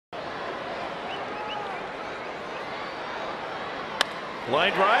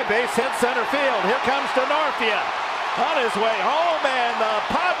Line drive, base hit center field. Here comes Denorfia on his way home, and the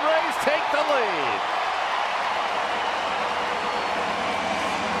Padres take the lead.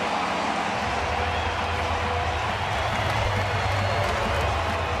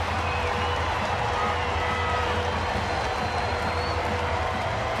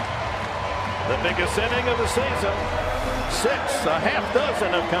 The biggest inning of the season. 6, a half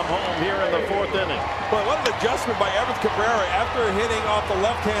dozen have come home here in the 4th inning. But what an adjustment by Cabrera after hitting off the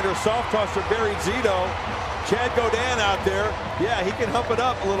left-hander soft tosser buried Zito. Chad Godin out there. Yeah, he can hump it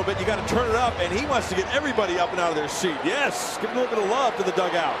up a little bit. You got to turn it up, and he wants to get everybody up and out of their seat. Yes, give a little bit of love to the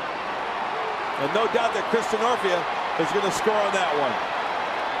dugout. And no doubt that Chris Denorfia is going to score on that one.